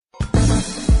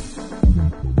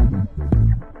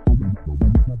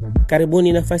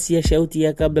Karibuni nafasi ya Shauty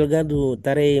ya Cabo Delgado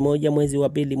tarehe 1 mwezi wa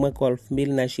pili mwaka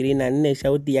 2024.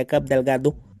 Shauty ya Cabo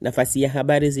Delgado, nafasi ya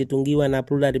habari zitungiwa na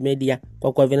Plural Media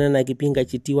kwa vina na kipinga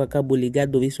chitiwa Cabo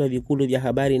Delgado. Viswa vikulu vya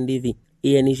habari ndivi: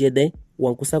 INGD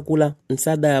wankusakula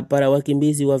msada para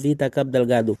wakimbizi wa vita Cabo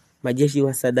Delgado. Majeshi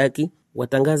wa sadaki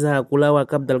watangaza kulawa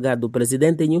Cabo Delgado.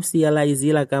 Presidente Nyusi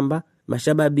alaizila kamba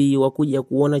mashababi wakuja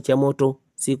kuona cha moto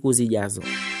siku zijazo.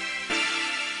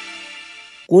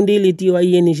 Kundi litiwa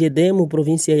INGD mu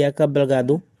provinsia ya Cabo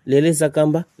Delgado leleza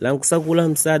kamba lankusakula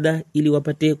msada ili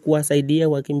wapate kuwasaidia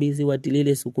wakimbizi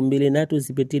watilile siku 2 natu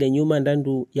zipetile nyuma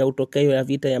ndandu ya utokeo ya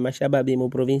vita ya mashababi mu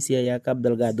provinsia ya Cabo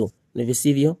Delgado. Na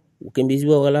visivyo ukimbizi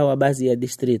wa wala wa bazi ya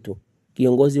distritu.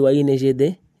 Kiongozi wa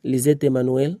INGD Lizette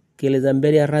Manuel keleza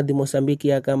mbele ya Radi Mosambiki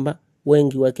ya kamba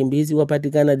wengi wakimbizi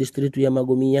wapatikana distritu ya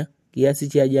Magomia, kiasi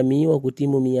cha jamii wa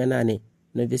kutimu 800.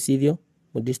 Na visivyo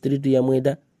mu distritu ya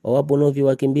Mweda wapo novi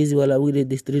wakimbizi wala wile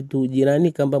distritu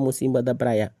jirani kamba Musimba da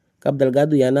Praia. Cabo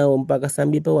Delgado yanao mpaka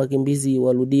sambipa wakimbizi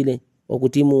waludile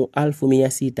wakutimu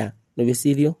 1600. Na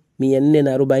visivyo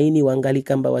 440 wangali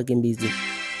kamba wakimbizi.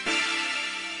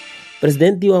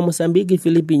 Presidenti wa Mosambiki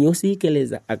Filipe Nyusi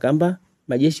keleza akamba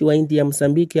majeshi wa inti ya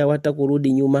Mosambiki hawata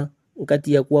kurudi nyuma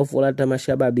nkati ya kuwa fulata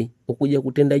mashababi ukuja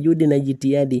kutenda judi na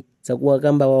jitihadi za kuwa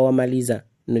kamba wawamaliza.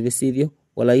 Na visivyo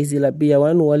wala hizi la pia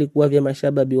wanu walikuwa vya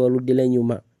mashababi waludile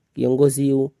nyuma.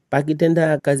 Kiongozi hu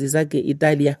pakitenda kazi zake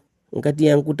Italia nkati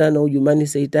ya mkutano ujumani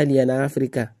sa Italia na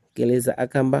Afrika keleza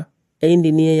akamba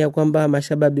eindi niye ya kwamba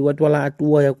mashababi watu wala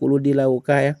hatua ya kurudila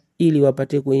ukaya ili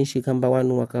wapate kuishi kamba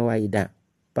wanu wa kawaida.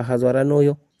 Pahazwara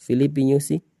noyo Filipe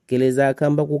Nyusi keleza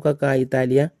akamba kukaka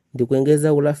Italia ndi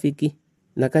kuengeza urafiki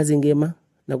na kazi ngema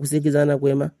na kusikizana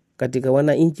kwema katika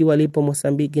wana inchi walipo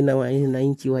Mosambiki na wana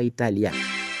inchi wa Italia.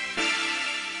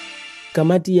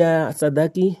 Kamati ya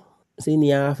sadaki sini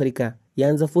ya Afrika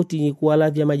yanza futi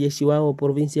kuwalavya majeshi wao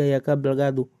provinsia ya Cabo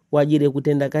Delgado wajire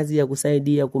kutenda kazi ya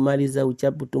kusaidia kumaliza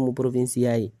uchaputu mu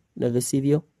provinsia hii. Na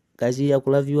visivyo kazi ya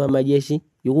kulaviwa majeshi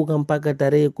yukuka mpaka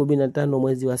tarehe 15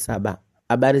 mwezi wa 7.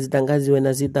 Habari zitangaziwe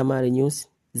na Zita Mare News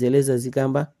zeleza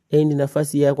zikamba endi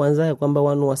nafasi ya kwanza ya kwamba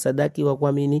wanu wa sadaki wa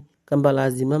kuamini kamba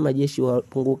lazima majeshi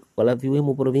walaviwe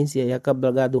mu provinsia ya Cabo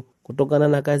Delgado kutokana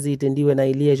na kazi itendiwe na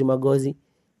Ilia Magozi,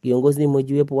 kiongozi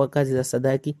mmojiwepo wa kazi za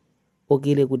sadaki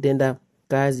okile kutenda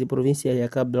kazi provinsia ya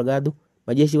Cabo Delgado.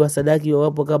 Majeshi wa sadaki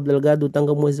wapo Cabo Delgado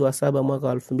tangu mwezi wa 7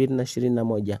 mwaka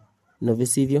 2021. Na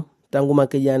visivyo tangu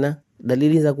makejana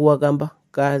dalili za kuwa kamba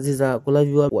kazi za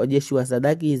kulaviwa wajeshi wa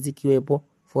sadaki zikiwepo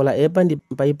fola epa ndi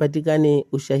mpaipatikane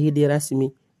ushahidi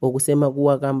rasmi wa kusema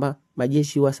kuwa kamba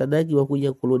majeshi wa sadaki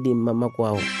wakuja kurudi mama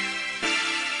kwao.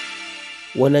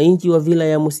 Wananchi wa vila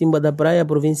ya Musimba da Praia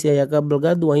provinsia ya Cabo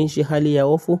Delgado waishi hali ya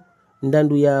hofu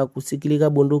ndandu ya kusikilika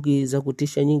bunduki za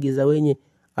kutisha nyingi za wenye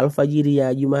alfajiri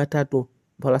ya Jumatatu.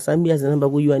 Pala Sambia zinamba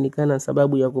kujuanikana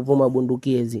sababu ya kuvuma bunduki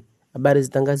hizi. Habari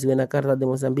zitangaziwe na Carta de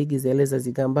Mozambique zeleza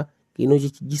zikamba kinuji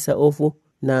chijisa hofu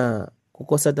na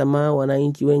kukosa tamaa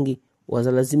wananchi wengi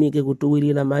wazalazimike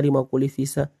kutuwilila mali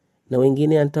makulifisa na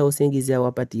wengine antao sengizi ya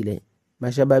wapatile.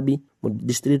 Mashababi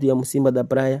distritu ya Musimba da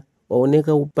Praia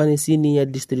waoneka upane sini ya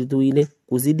distritu ile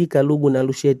kuzidi Kalugu na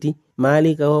Lusheti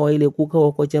mahali kawawa ile kuka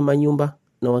wakocha manyumba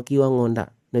na wakiwa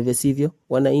ngonda. Na visivyo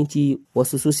wananchi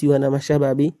wasususi wana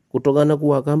mashababi kutokana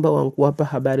kuwa kamba wankuwapa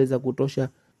habari za kutosha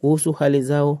kuhusu hali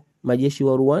zao. Majeshi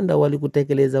wa Rwanda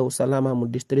walikutekeleza usalama mu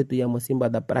distritu ya Musimba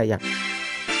da Praia.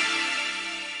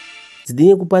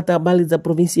 Zidini kupata habari za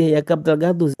provinsia ya Cabo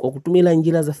Delgado kwa kutumila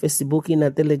njira za Facebook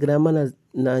na Telegrama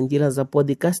na njira za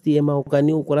podcast ema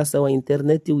ukani ukurasa wa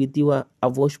interneti uitiwa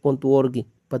avosh.org.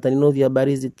 Pata ninovi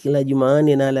habari kila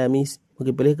Jumaani na Alhamisi.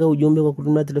 Ukipeleka ujumbe kwa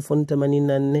kutumia telefoni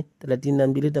 84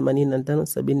 32 85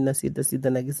 766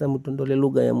 na kisa mtondole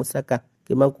lugha ya Musaka,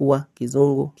 Kimakua,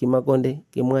 Kizungu, Kimakonde,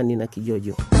 Kimwani na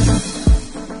Kijojo.